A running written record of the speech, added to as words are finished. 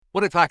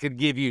What if I could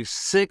give you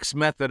 6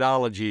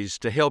 methodologies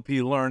to help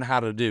you learn how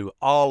to do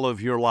all of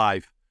your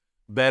life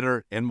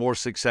better and more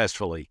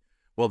successfully?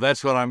 Well,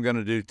 that's what I'm going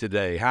to do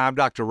today. Hi, I'm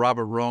Dr.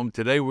 Robert Rome.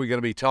 Today we're going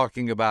to be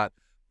talking about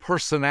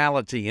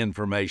personality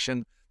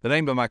information. The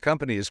name of my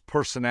company is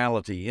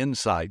Personality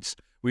Insights.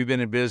 We've been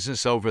in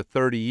business over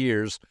 30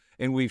 years,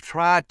 and we've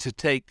tried to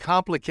take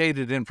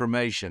complicated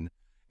information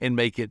and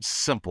make it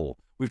simple.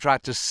 We've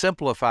tried to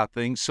simplify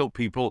things so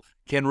people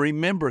can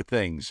remember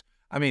things.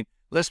 I mean,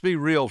 let's be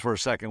real for a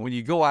second. When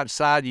you go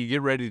outside, you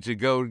get ready to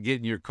go get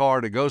in your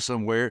car to go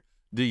somewhere.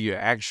 Do you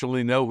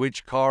actually know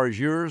which car is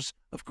yours?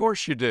 Of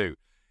course you do.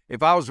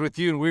 If I was with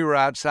you and we were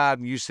outside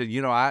and you said,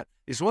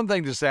 it's one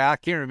thing to say, I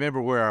can't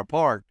remember where I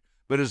parked,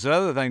 but it's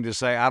another thing to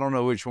say, I don't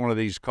know which one of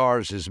these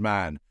cars is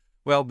mine.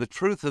 Well, the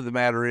truth of the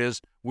matter is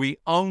we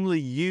only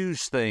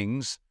use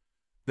things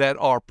that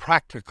are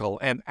practical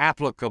and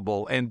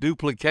applicable and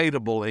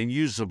duplicatable and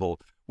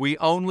usable. We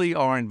only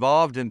are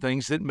involved in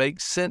things that make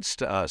sense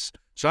to us.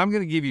 So I'm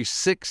going to give you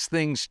 6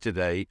 things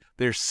today.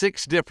 There's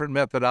 6 different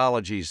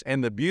methodologies,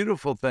 and the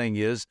beautiful thing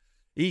is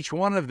each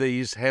one of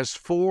these has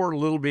 4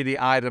 little bitty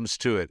items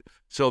to it.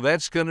 So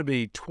that's going to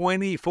be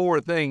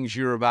 24 things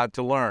you're about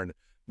to learn.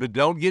 But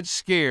don't get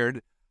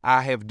scared.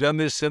 I have done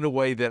this in a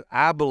way that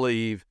I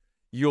believe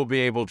you'll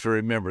be able to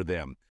remember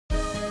them.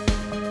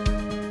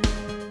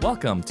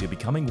 Welcome to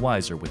Becoming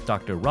Wiser with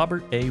Dr.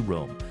 Robert A.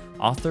 Rome,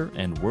 author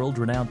and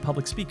world-renowned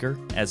public speaker,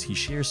 as he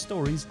shares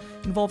stories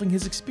involving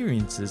his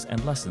experiences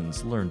and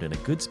lessons learned in a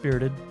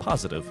good-spirited,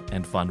 positive,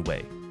 and fun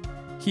way.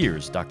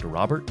 Here's Dr.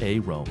 Robert A.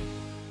 Rome.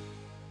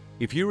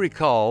 If you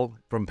recall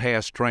from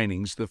past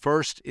trainings, the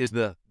first is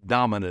the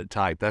dominant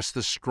type. That's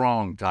the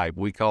strong type.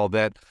 We call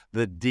that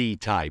the D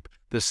type.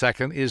 The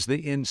second is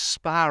the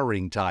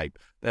inspiring type.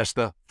 That's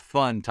the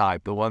fun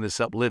type, the one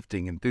that's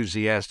uplifting,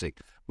 enthusiastic.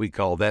 We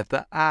call that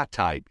the I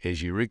type,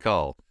 as you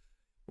recall.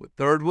 The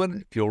third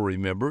one, if you'll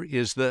remember,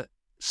 is the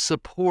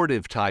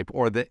supportive type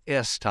or the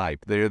S type.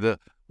 They're the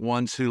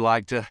ones who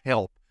like to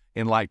help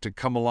and like to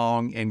come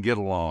along and get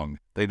along.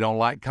 They don't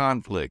like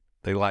conflict.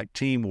 They like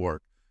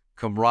teamwork,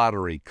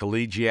 camaraderie,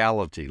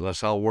 collegiality.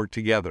 Let's all work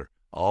together.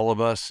 All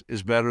of us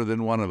is better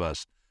than one of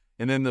us.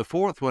 And then the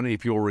fourth one,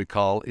 if you'll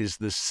recall, is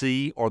the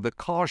C or the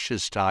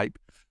cautious type.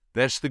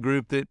 That's the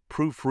group that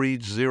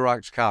proofreads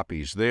Xerox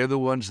copies. They're the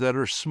ones that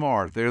are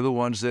smart. They're the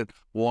ones that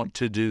want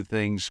to do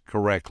things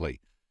correctly.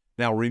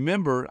 Now,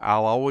 remember,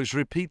 I'll always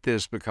repeat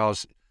this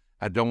because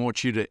I don't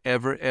want you to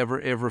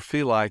ever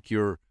feel like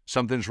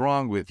something's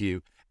wrong with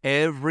you.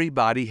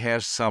 Everybody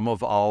has some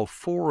of all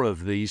 4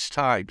 of these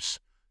types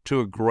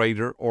to a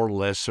greater or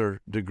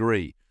lesser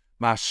degree.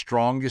 My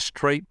strongest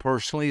trait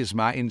personally is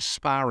my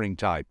inspiring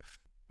type.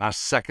 My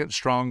second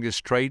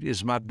strongest trait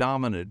is my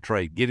dominant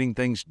trait, getting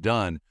things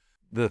done.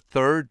 The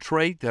third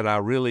trait that I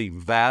really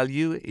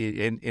value,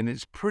 and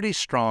it's pretty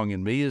strong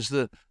in me, is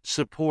the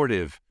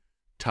supportive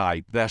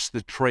type. That's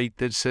the trait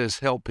that says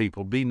help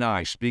people, be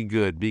nice, be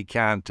good, be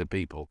kind to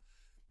people.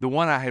 The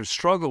one I have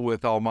struggled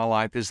with all my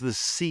life is the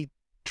C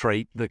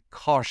trait, the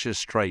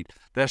cautious trait.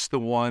 That's the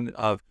one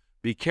of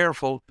be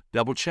careful,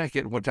 double check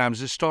it. What time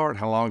does it start?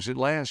 How long does it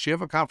last? Do you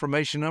have a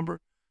confirmation number?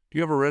 Do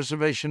you have a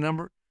reservation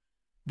number?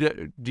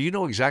 Do you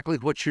know exactly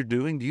what you're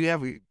doing?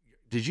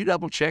 Did you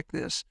double check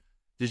this?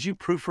 Did you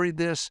proofread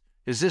this?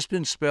 Has this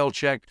been spell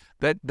checked?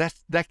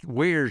 That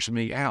wears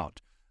me out.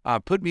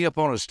 Put me up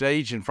on a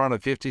stage in front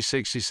of 50,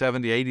 60,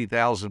 70,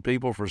 80,000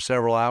 people for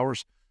several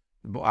hours.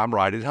 I'm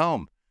right at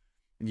home.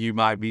 You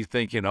might be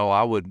thinking,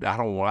 I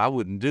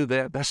wouldn't do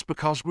that. That's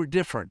because we're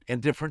different,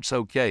 and different's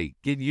okay.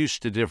 Get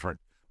used to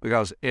different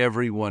because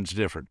everyone's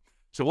different.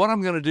 So what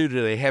I'm going to do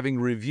today, having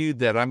reviewed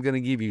that, I'm going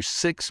to give you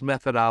 6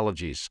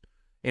 methodologies,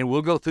 and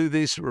we'll go through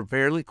these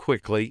fairly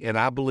quickly, and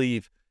I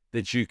believe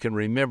that you can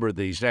remember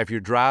these. Now, if you're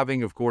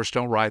driving, of course,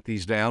 don't write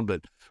these down,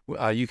 but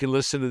you can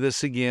listen to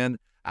this again.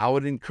 I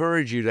would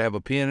encourage you to have a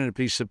pen and a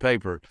piece of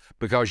paper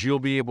because you'll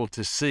be able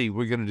to see.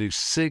 We're going to do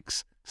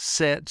 6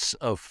 sets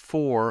of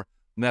 4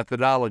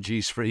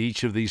 methodologies for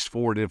each of these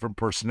 4 different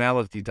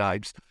personality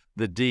types: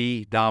 the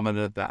D,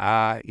 dominant; the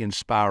I,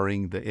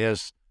 inspiring; the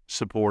S,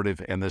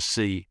 supportive; and the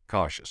C,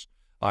 cautious.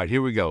 All right,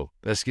 here we go.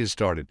 Let's get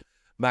started.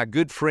 My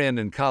good friend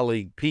and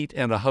colleague Pete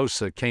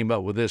Anahosa came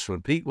up with this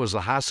one. Pete was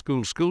a high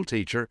school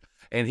teacher,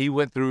 and he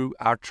went through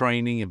our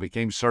training and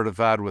became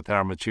certified with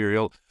our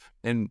material.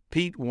 And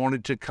Pete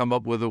wanted to come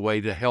up with a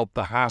way to help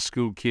the high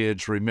school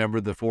kids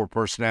remember the 4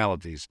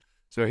 personalities.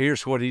 So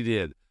here's what he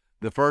did.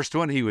 The first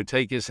one, he would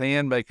take his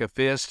hand, make a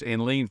fist,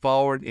 and lean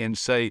forward and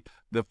say,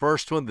 the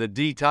first one, the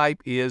D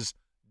type, is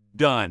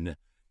done.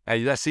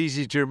 And that's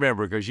easy to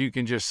remember because you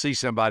can just see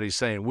somebody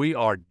saying, we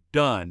are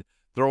done.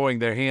 Throwing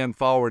their hand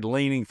forward,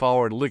 leaning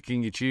forward,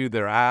 looking at you.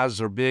 Their eyes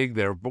are big.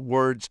 Their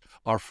words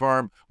are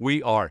firm.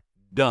 We are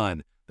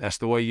done. That's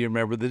the way you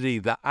remember the D.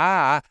 The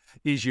I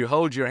is you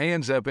hold your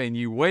hands up and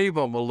you wave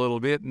them a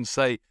little bit and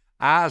say,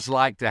 I's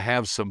like to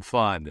have some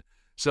fun.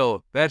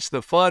 So that's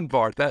the fun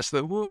part. That's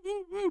the woo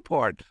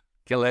part.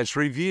 Okay, let's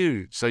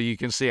review so you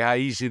can see how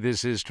easy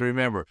this is to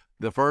remember.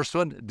 The first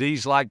one,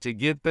 D's like to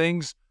get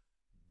things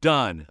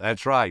done.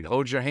 That's right.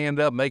 Hold your hand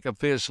up, make a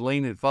fist,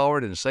 lean it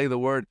forward, and say the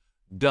word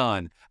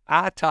done.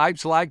 I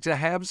types like to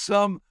have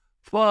some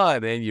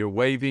fun, and you're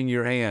waving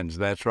your hands.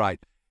 That's right.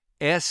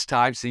 S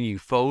types, and you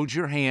fold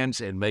your hands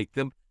and make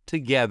them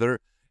together.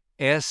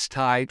 S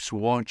types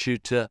want you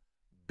to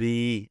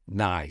be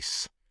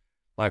nice.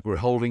 Like we're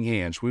holding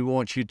hands. We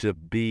want you to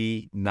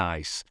be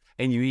nice.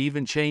 And you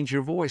even change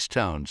your voice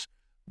tones.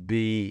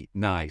 Be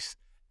nice.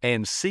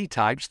 And C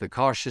types, the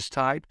cautious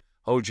type,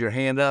 hold your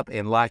hand up,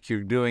 and like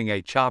you're doing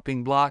a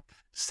chopping block,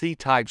 C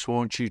types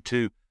want you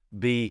to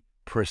be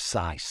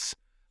precise,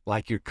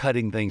 like you're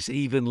cutting things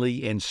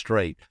evenly and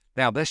straight.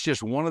 Now, that's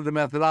just one of the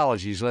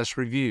methodologies. Let's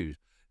review.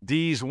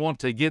 D's want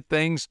to get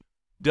things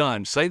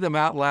done. Say them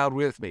out loud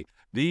with me.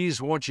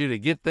 D's want you to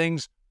get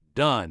things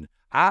done.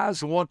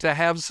 I's want to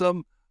have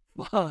some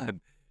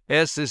fun.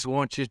 S's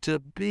want you to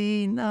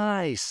be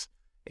nice.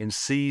 And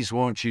C's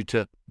want you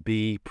to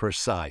be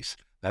precise.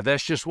 Now,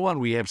 that's just one.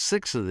 We have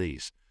 6 of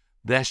these.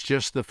 That's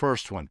just the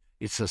first one.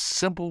 It's a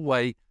simple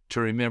way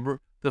to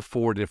remember the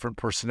 4 different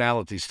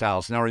personality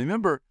styles. Now,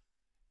 remember,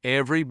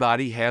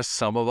 everybody has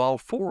some of all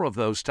 4 of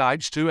those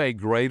types to a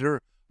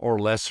greater or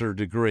lesser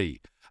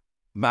degree.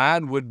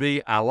 Mine would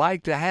be, I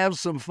like to have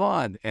some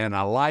fun, and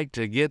I like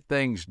to get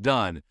things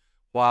done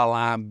while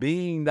I'm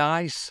being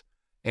nice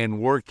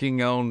and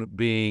working on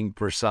being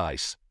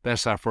precise.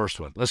 That's our first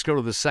one. Let's go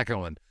to the second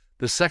one.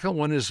 The second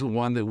one is the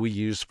one that we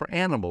use for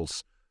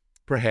animals.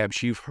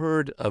 Perhaps you've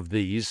heard of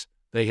these.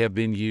 They have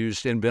been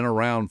used and been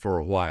around for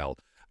a while.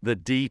 The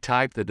D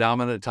type, the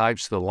dominant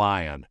type's the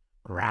lion.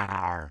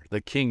 Rawr,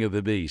 the king of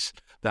the beasts.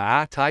 The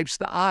I type's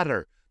the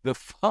otter, the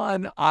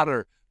fun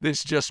otter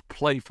that's just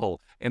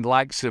playful and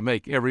likes to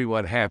make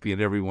everyone happy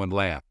and everyone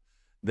laugh.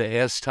 The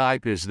S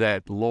type is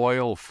that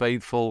loyal,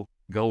 faithful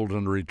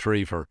golden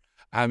retriever.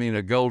 I mean,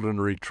 a golden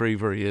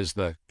retriever is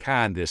the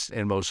kindest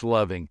and most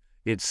loving,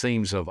 it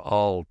seems, of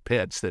all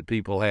pets that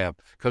people have,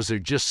 because they're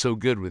just so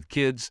good with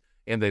kids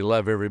and they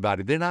love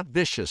everybody. They're not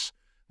vicious.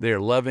 They're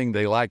loving.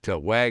 They like to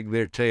wag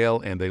their tail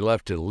and they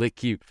love to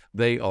lick you.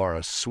 They are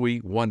a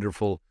sweet,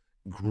 wonderful,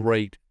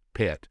 great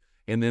pet.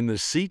 And then the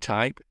C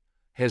type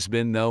has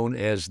been known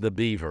as the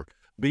beaver.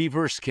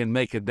 Beavers can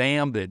make a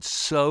dam that's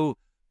so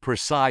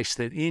precise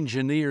that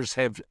engineers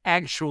have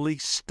actually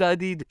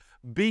studied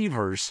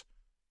beavers.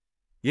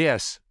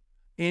 Yes,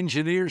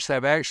 engineers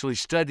have actually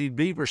studied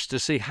beavers to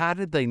see how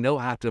did they know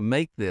how to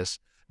make this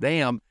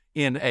dam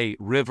in a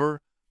river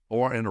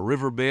or in a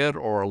riverbed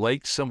or a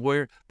lake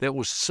somewhere that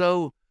was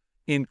so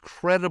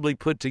incredibly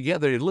put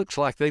together. It looks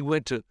like they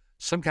went to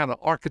some kind of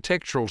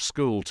architectural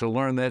school to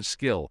learn that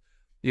skill.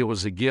 It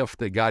was a gift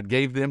that God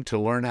gave them to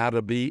learn how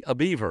to be a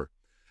beaver.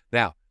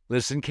 Now,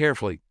 listen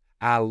carefully.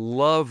 I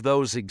love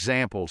those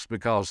examples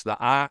because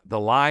the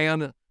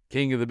lion,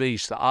 king of the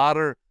beasts, the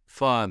otter,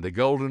 fun, the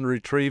golden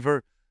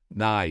retriever,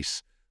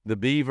 nice, the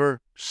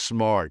beaver,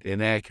 smart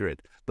and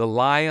accurate, the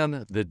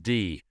lion, the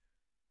D,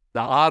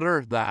 the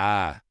otter, the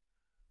I,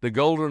 the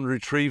golden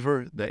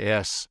retriever, the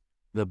S,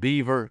 the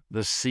beaver,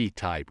 the C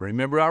type.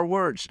 Remember our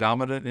words: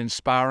 dominant,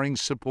 inspiring,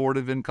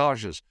 supportive, and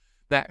cautious.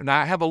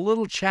 Now, I have a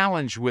little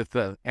challenge with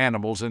the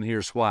animals, and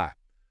here's why.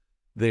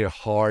 They're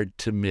hard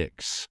to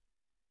mix.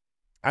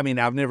 I mean,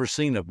 I've never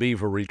seen a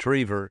beaver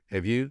retriever,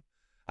 have you?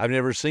 I've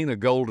never seen a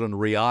golden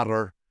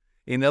otter.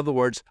 In other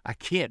words, I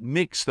can't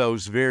mix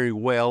those very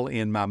well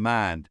in my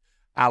mind.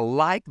 I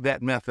like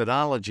that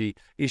methodology.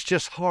 It's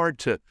just hard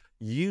to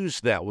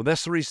use that one.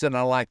 That's the reason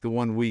I like the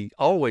one we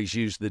always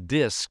use, the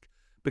DISC,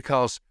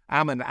 because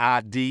I'm an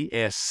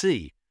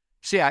IDSC.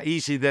 See how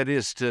easy that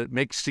is to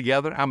mix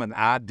together? I'm an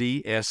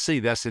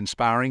IDSC. That's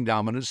inspiring,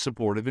 dominant,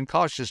 supportive, and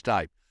cautious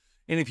type.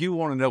 And if you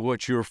want to know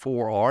what your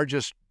 4 are,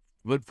 just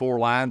put 4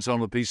 lines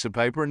on a piece of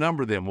paper and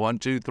number them, 1,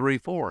 2, 3,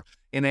 4,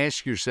 and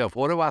ask yourself,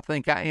 what do I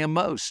think I am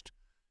most?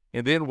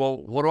 And then,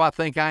 well, what do I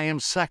think I am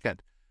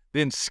second?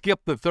 Then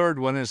skip the third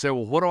one and say,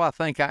 well, what do I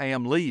think I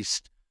am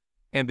least?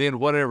 And then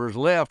whatever's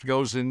left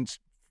goes in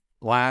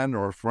line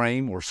or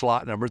frame or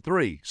slot number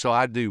 3. So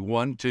I do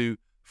 1, 2,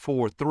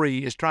 4, 3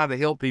 is trying to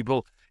help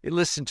people.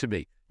 Listen to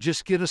me.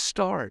 Just get a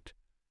start.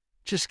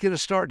 Just get a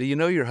start. Do you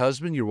know your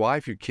husband, your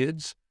wife, your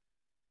kids?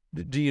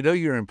 Do you know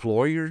your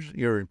employers,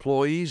 your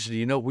employees? Do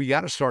you know we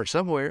got to start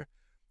somewhere?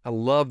 I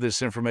love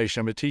this information.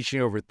 I've been teaching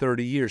over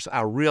 30 years.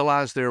 I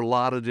realize there are a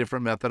lot of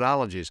different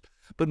methodologies,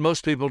 but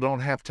most people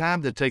don't have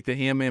time to take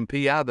the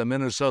MMPI, the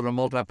Minnesota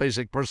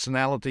Multiphasic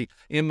Personality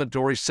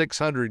Inventory,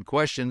 600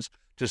 questions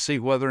to see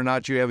whether or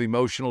not you have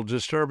emotional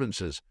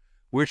disturbances.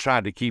 We're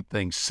trying to keep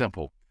things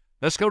simple.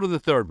 Let's go to the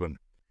third one.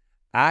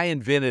 I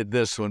invented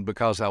this one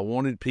because I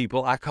wanted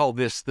people, I call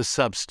this the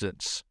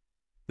substance.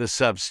 The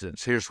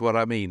substance. Here's what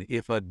I mean.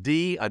 If a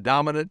D, a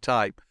dominant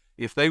type,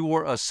 if they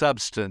were a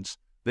substance,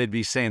 they'd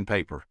be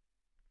sandpaper.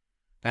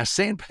 Now,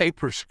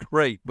 sandpaper's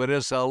great, but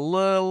it's a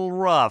little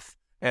rough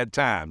at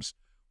times.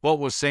 What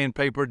was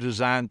sandpaper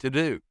designed to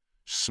do?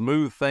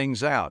 Smooth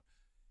things out.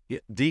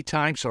 D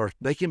types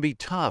they can be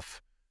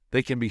tough.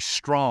 They can be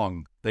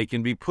strong. They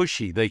can be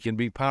pushy. They can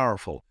be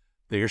powerful.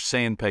 They're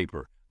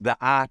sandpaper. The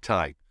I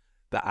type.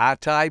 The I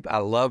type, I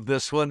love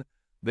this one.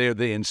 They're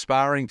the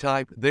inspiring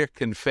type. They're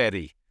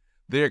confetti.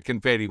 They're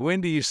confetti.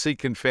 When do you see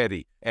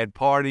confetti? At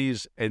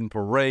parties and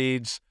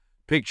parades,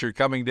 picture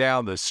coming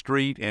down the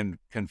street and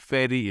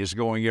confetti is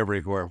going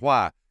everywhere.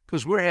 Why?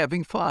 Because we're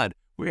having fun.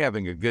 We're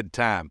having a good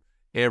time.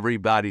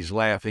 Everybody's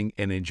laughing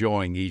and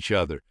enjoying each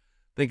other.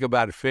 Think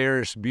about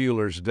Ferris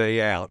Bueller's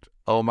Day Out.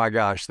 Oh my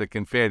gosh, the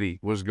confetti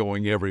was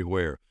going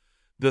everywhere.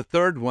 The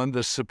third one,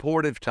 the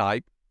supportive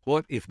type,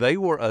 what if they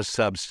were a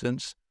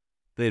substance?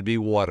 They'd be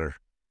water.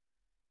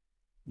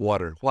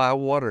 Water. Why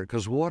water?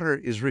 Because water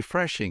is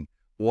refreshing.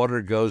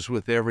 Water goes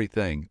with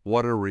everything.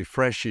 Water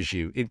refreshes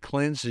you. It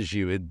cleanses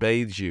you. It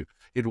bathes you.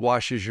 It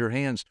washes your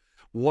hands.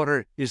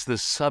 Water is the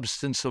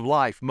substance of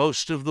life.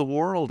 Most of the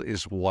world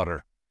is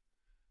water.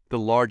 The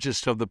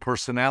largest of the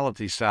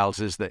personality styles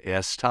is the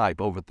S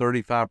type, over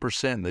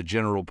 35% in the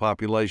general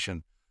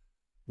population.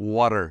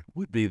 Water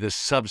would be the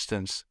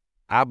substance,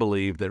 I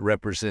believe, that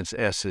represents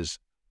S's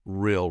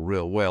real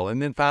well.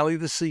 And then finally,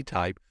 the C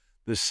type.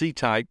 The C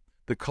type,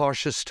 the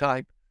cautious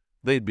type,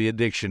 they'd be a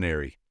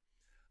dictionary.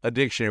 A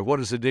dictionary. What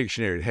is a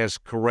dictionary? It has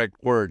correct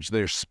words.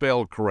 They're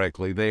spelled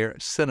correctly. They're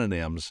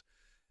synonyms.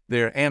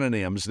 They're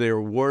antonyms. They're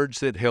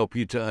words that help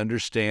you to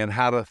understand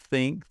how to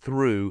think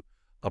through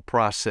a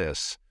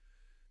process.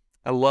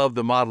 I love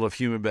the model of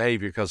human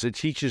behavior because it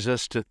teaches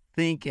us to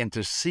think and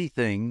to see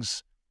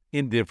things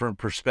in different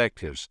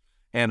perspectives.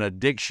 And a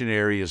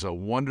dictionary is a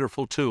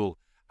wonderful tool.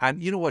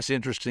 And you know what's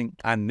interesting?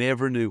 I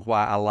never knew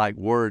why I liked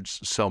words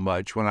so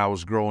much when I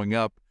was growing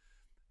up,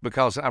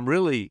 because I'm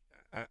really,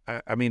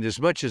 I mean, as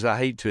much as I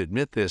hate to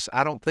admit this,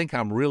 I don't think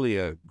I'm really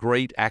a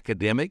great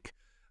academic.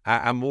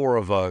 I'm more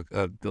of a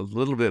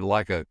little bit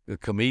like a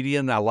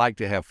comedian. I like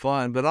to have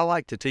fun, but I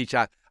like to teach.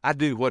 I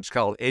do what's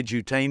called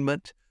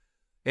edutainment.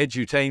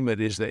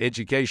 Edutainment is the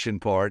education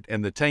part,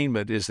 and the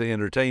tainment is the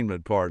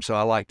entertainment part. So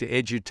I like to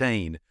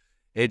edutain,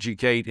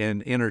 educate,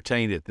 and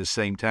entertain at the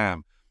same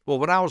time. Well,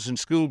 when I was in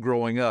school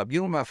growing up, you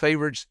know what my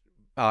favorite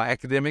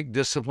academic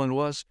discipline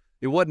was?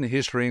 It wasn't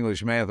history,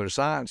 English, math, or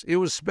science. It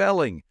was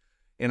spelling.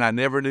 And I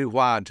never knew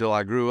why until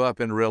I grew up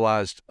and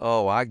realized,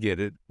 oh, I get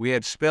it. We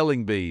had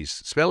spelling bees.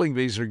 Spelling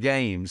bees are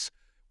games.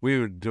 We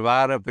would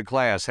divide up the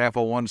class, half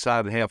on one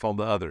side and half on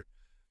the other.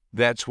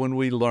 That's when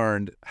we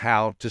learned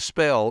how to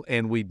spell,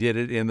 and we did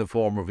it in the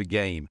form of a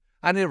game.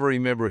 I never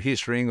remember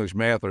history, English,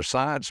 math, or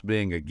science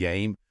being a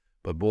game,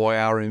 but boy,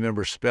 I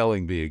remember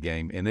spelling being a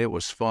game, and it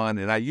was fun,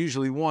 and I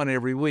usually won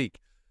every week.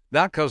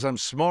 Not because I'm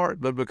smart,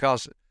 but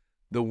because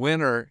the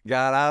winner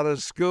got out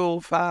of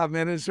school 5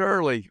 minutes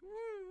early.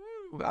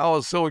 I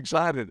was so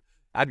excited.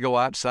 I'd go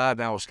outside,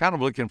 and I was kind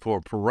of looking for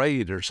a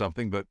parade or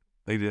something, but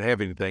they didn't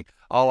have anything.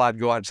 I'd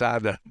go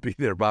outside to be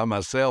there by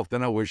myself.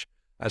 Then I wish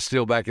I was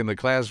still back in the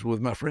class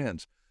with my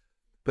friends.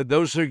 But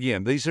those are,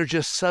 again, these are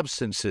just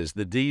substances.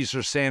 The D's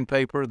are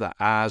sandpaper, the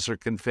I's are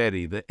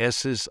confetti, the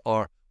S's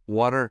are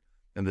water,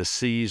 and the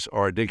C's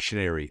are a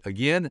dictionary.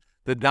 Again,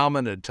 the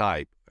dominant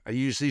type. I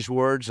use these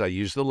words, I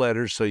use the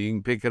letters so you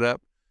can pick it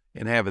up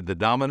and have it. The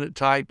dominant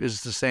type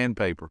is the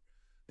sandpaper.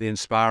 The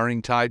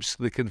inspiring type's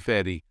the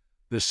confetti.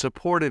 The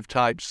supportive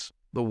type's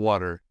the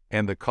water,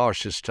 and the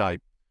cautious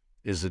type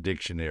is the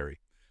dictionary.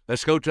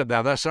 Let's go to,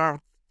 now that's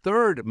our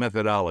third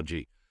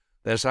methodology.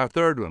 That's our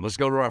third one. Let's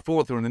go to our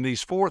fourth one. And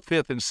these fourth,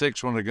 fifth, and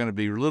sixth one are going to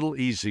be a little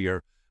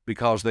easier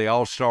because they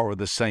all start with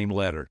the same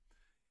letter.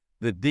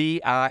 The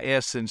D, I,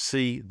 S, and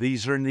C,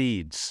 these are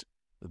needs.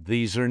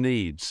 These are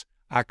needs.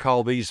 I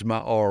call these my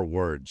R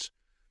words.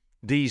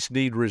 D's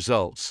need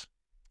results.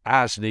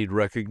 I's need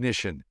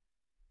recognition.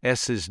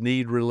 S's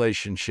need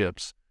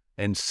relationships.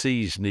 And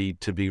C's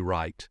need to be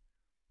right.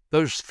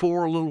 Those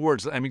four little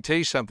words. Let me tell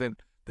you something.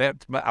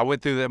 That I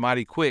went through that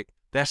mighty quick.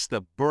 That's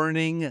the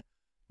burning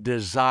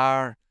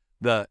desire,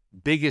 the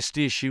biggest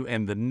issue,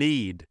 and the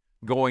need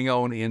going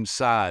on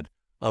inside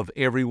of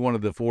every one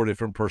of the four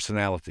different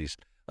personalities.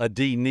 A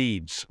D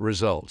needs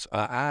results.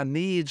 A I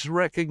needs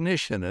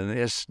recognition. An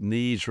S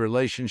needs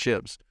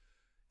relationships.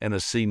 And a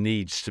C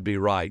needs to be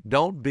right.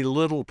 Don't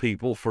belittle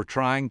people for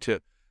trying to,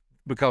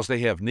 because they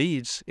have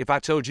needs. If I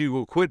told you,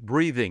 well, quit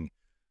breathing,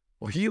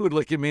 well, you would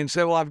look at me and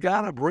say, well, I've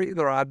got to breathe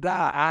or I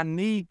die. I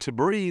need to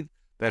breathe.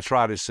 That's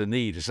right, it's a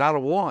need. It's not a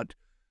want.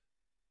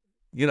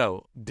 You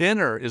know,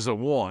 dinner is a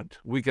want.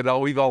 We've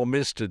all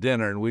missed a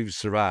dinner and we've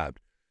survived.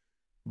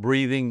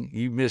 Breathing,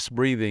 you miss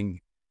breathing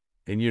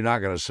and you're not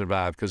going to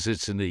survive because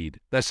it's a need.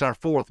 That's our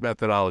fourth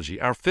methodology.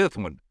 Our fifth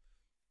one,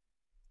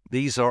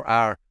 these are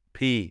our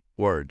P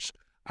words.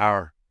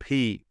 Our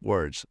P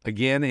words,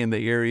 again, in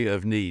the area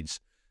of needs.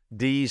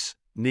 D's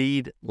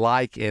need,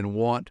 like, and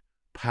want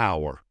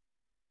power.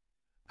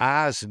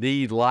 I's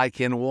need, like,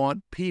 and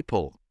want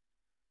people.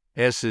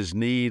 S's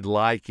need,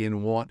 like,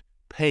 and want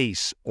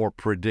pace or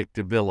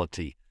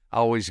predictability. I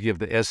always give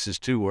the S's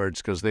two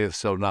words because they're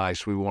so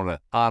nice. We want to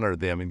honor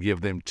them and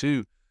give them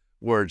two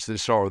words that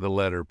start with the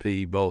letter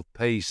P, both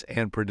pace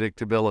and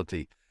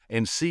predictability.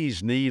 And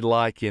C's need,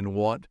 like, and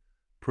want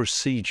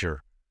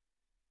procedure.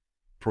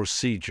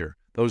 Procedure.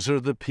 Those are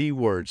the P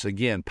words.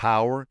 Again,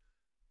 power,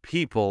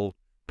 people,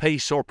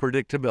 pace or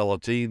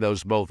predictability.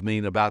 Those both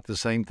mean about the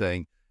same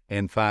thing.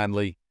 And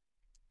finally,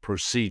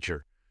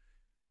 procedure.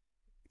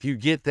 if you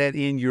get that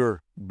in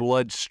your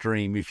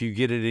bloodstream, if you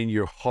get it in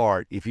your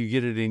heart, if you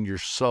get it in your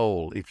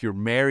soul, if you're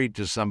married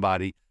to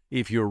somebody,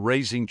 if you're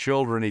raising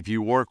children, if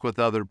you work with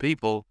other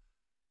people,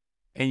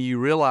 and you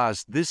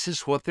realize this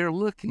is what they're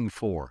looking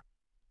for,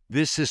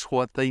 this is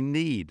what they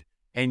need,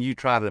 and you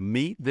try to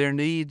meet their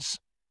needs,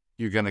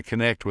 you're going to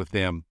connect with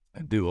them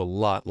and do a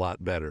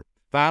lot better.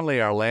 Finally,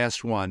 our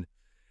last one,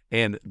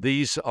 and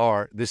this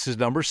is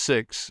number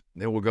 6,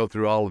 and we'll go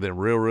through all of them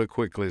real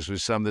quickly as we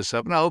sum this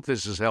up, and I hope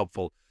this is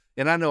helpful.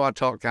 And I know I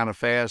talk kind of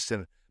fast,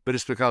 but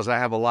it's because I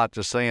have a lot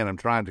to say, and I'm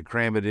trying to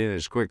cram it in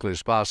as quickly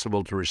as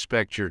possible to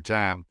respect your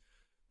time.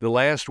 The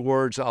last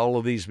words, all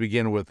of these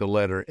begin with the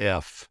letter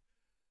F.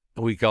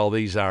 We call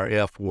these our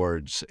F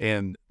words,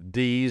 and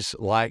D's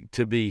like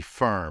to be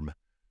firm.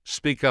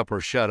 Speak up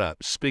or shut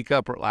up. Speak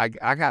up or I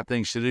got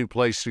things to do,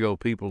 place to go,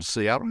 people to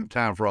see. I don't have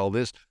time for all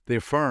this.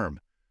 They're firm.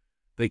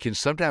 They can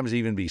sometimes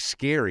even be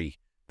scary.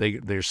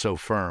 They're so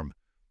firm.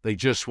 They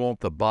just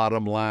want the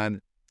bottom line.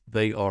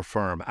 They are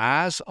firm.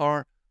 Eyes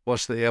are,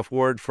 what's the F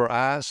word for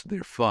eyes?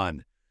 They're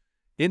fun.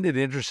 Isn't it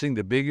interesting?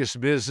 The biggest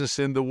business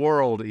in the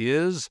world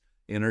is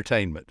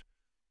entertainment.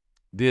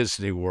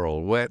 Disney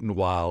World, Wet n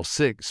Wild,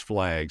 Six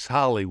Flags,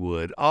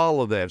 Hollywood,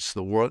 all of that's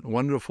the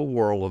wonderful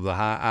world of the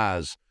high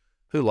eyes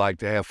who like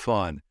to have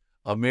fun.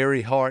 A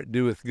merry heart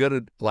doeth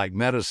good like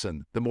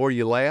medicine. The more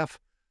you laugh,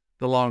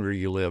 the longer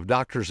you live.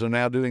 Doctors are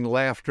now doing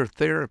laughter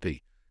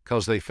therapy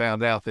because they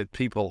found out that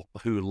people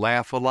who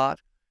laugh a lot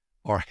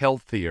are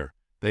healthier.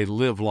 They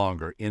live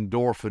longer.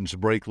 Endorphins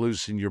break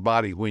loose in your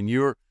body when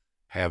you're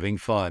having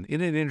fun.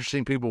 Isn't it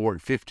interesting? People work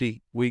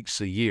 50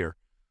 weeks a year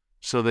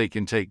so they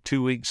can take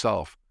 2 weeks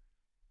off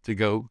to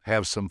go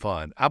have some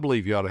fun. I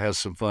believe you ought to have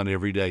some fun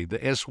every day.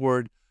 The F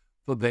word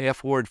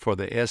for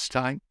the S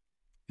type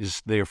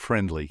is they're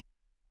friendly.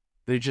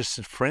 They're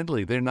just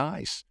friendly. They're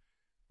nice.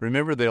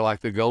 Remember, they're like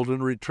the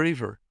golden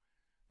retriever.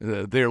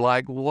 They're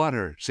like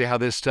water. See how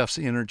this stuff's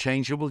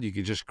interchangeable? You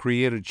could just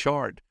create a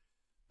chart.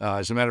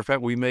 As a matter of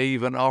fact, we may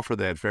even offer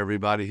that for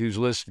everybody who's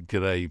listening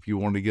today. If you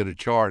want to get a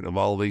chart of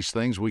all these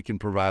things, we can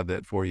provide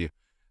that for you.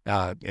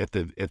 At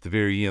the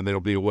very end,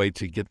 there'll be a way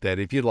to get that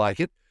if you'd like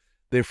it.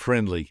 They're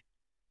friendly.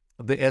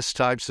 The S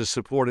types, the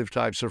supportive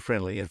types, are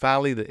friendly. And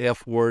finally, the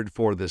F word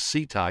for the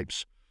C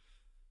types,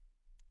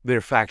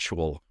 they're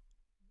factual.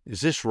 Is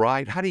this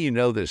right? How do you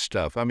know this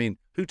stuff? I mean,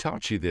 who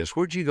taught you this?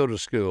 Where'd you go to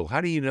school? How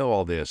do you know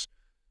all this?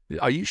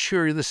 Are you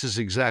sure this is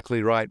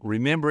exactly right?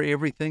 Remember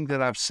everything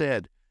that I've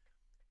said.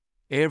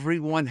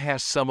 Everyone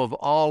has some of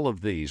all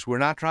of these. We're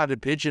not trying to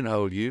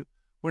pigeonhole you.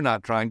 We're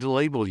not trying to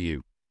label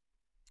you.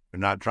 We're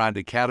not trying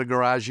to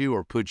categorize you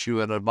or put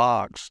you in a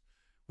box.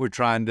 We're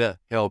trying to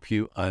help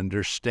you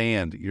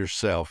understand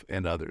yourself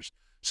and others.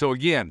 So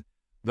again,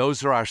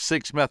 those are our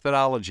 6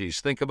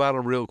 methodologies. Think about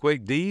them real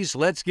quick. D's,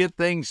 let's get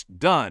things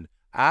done.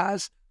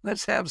 I's,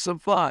 let's have some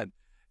fun.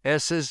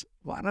 S's,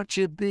 why don't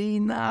you be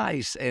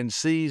nice? And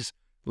C's,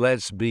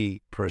 let's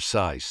be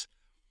precise.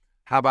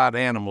 How about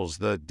animals?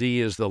 The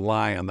D is the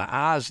lion. The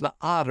I is the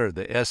otter.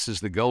 The S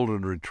is the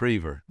golden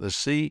retriever. The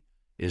C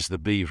is the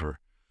beaver.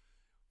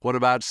 What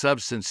about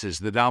substances?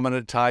 The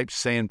dominant types,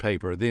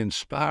 sandpaper. The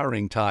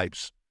inspiring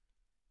types,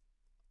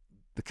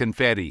 the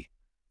confetti.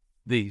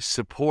 The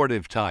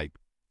supportive type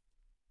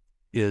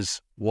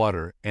is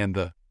water. And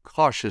the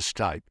cautious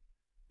type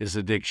is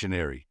a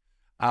dictionary.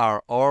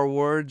 Our R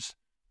words,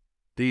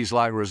 D's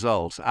like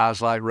results.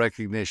 I's like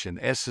recognition.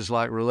 S's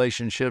like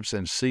relationships.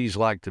 And C's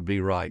like to be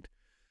right.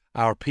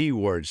 Our P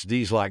words,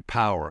 D's like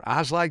power.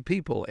 I's like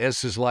people.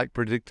 S's like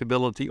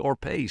predictability or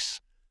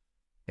pace.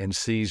 And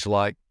C's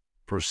like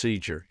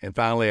procedure. And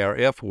finally, our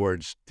F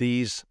words,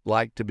 D's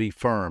like to be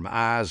firm.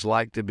 I's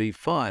like to be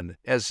fun.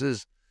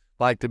 S's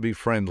like to be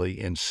friendly.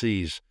 And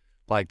C's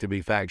like to be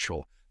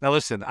factual. Now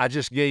listen, I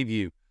just gave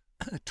you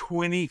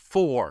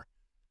 24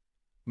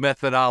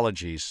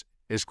 methodologies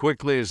as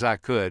quickly as I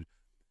could.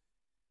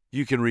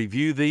 You can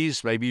review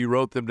these. Maybe you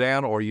wrote them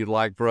down or you'd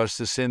like for us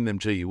to send them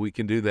to you. We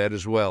can do that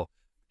as well.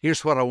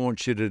 Here's what I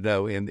want you to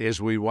know, and as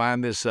we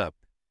wind this up,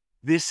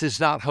 this is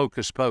not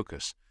hocus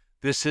pocus.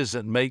 This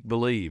isn't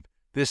make-believe.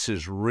 This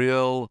is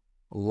real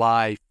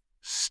life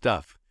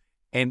stuff.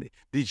 And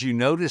did you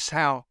notice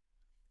how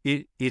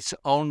it's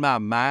on my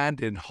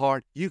mind and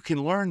heart? You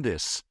can learn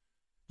this.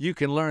 You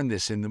can learn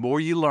this, and the more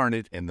you learn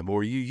it and the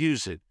more you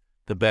use it,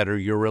 the better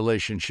your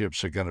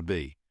relationships are going to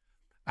be.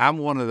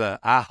 I'm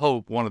I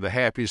hope, one of the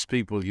happiest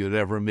people you'd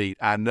ever meet.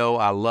 I know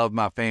I love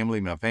my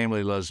family. My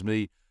family loves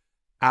me.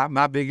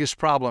 My biggest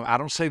problem, I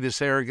don't say this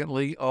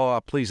arrogantly. Oh,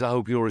 please, I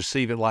hope you'll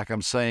receive it like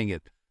I'm saying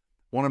it.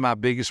 One of my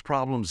biggest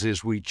problems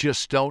is we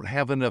just don't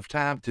have enough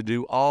time to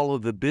do all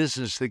of the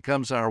business that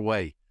comes our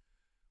way.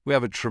 We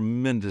have a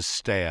tremendous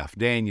staff.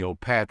 Daniel,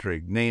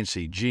 Patrick,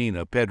 Nancy,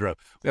 Gina, Pedro.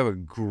 We have a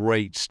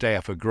great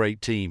staff, a great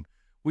team.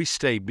 We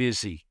stay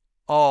busy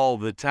all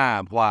the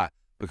time. Why?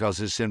 Because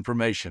this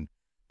information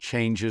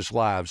changes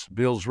lives,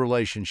 builds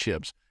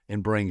relationships,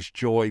 and brings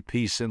joy,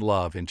 peace, and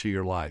love into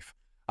your life.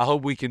 I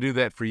hope we can do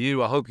that for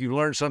you. I hope you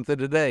learned something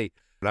today.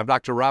 I'm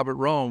Dr. Robert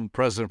Rome,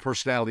 President of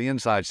Personality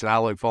Insights, and I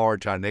look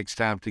forward to our next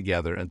time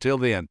together. Until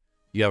then,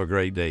 You have a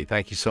great day.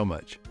 Thank you so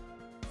much.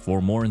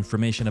 For more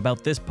information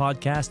about this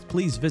podcast,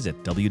 please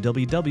visit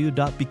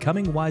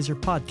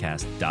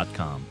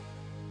www.becomingwiserpodcast.com.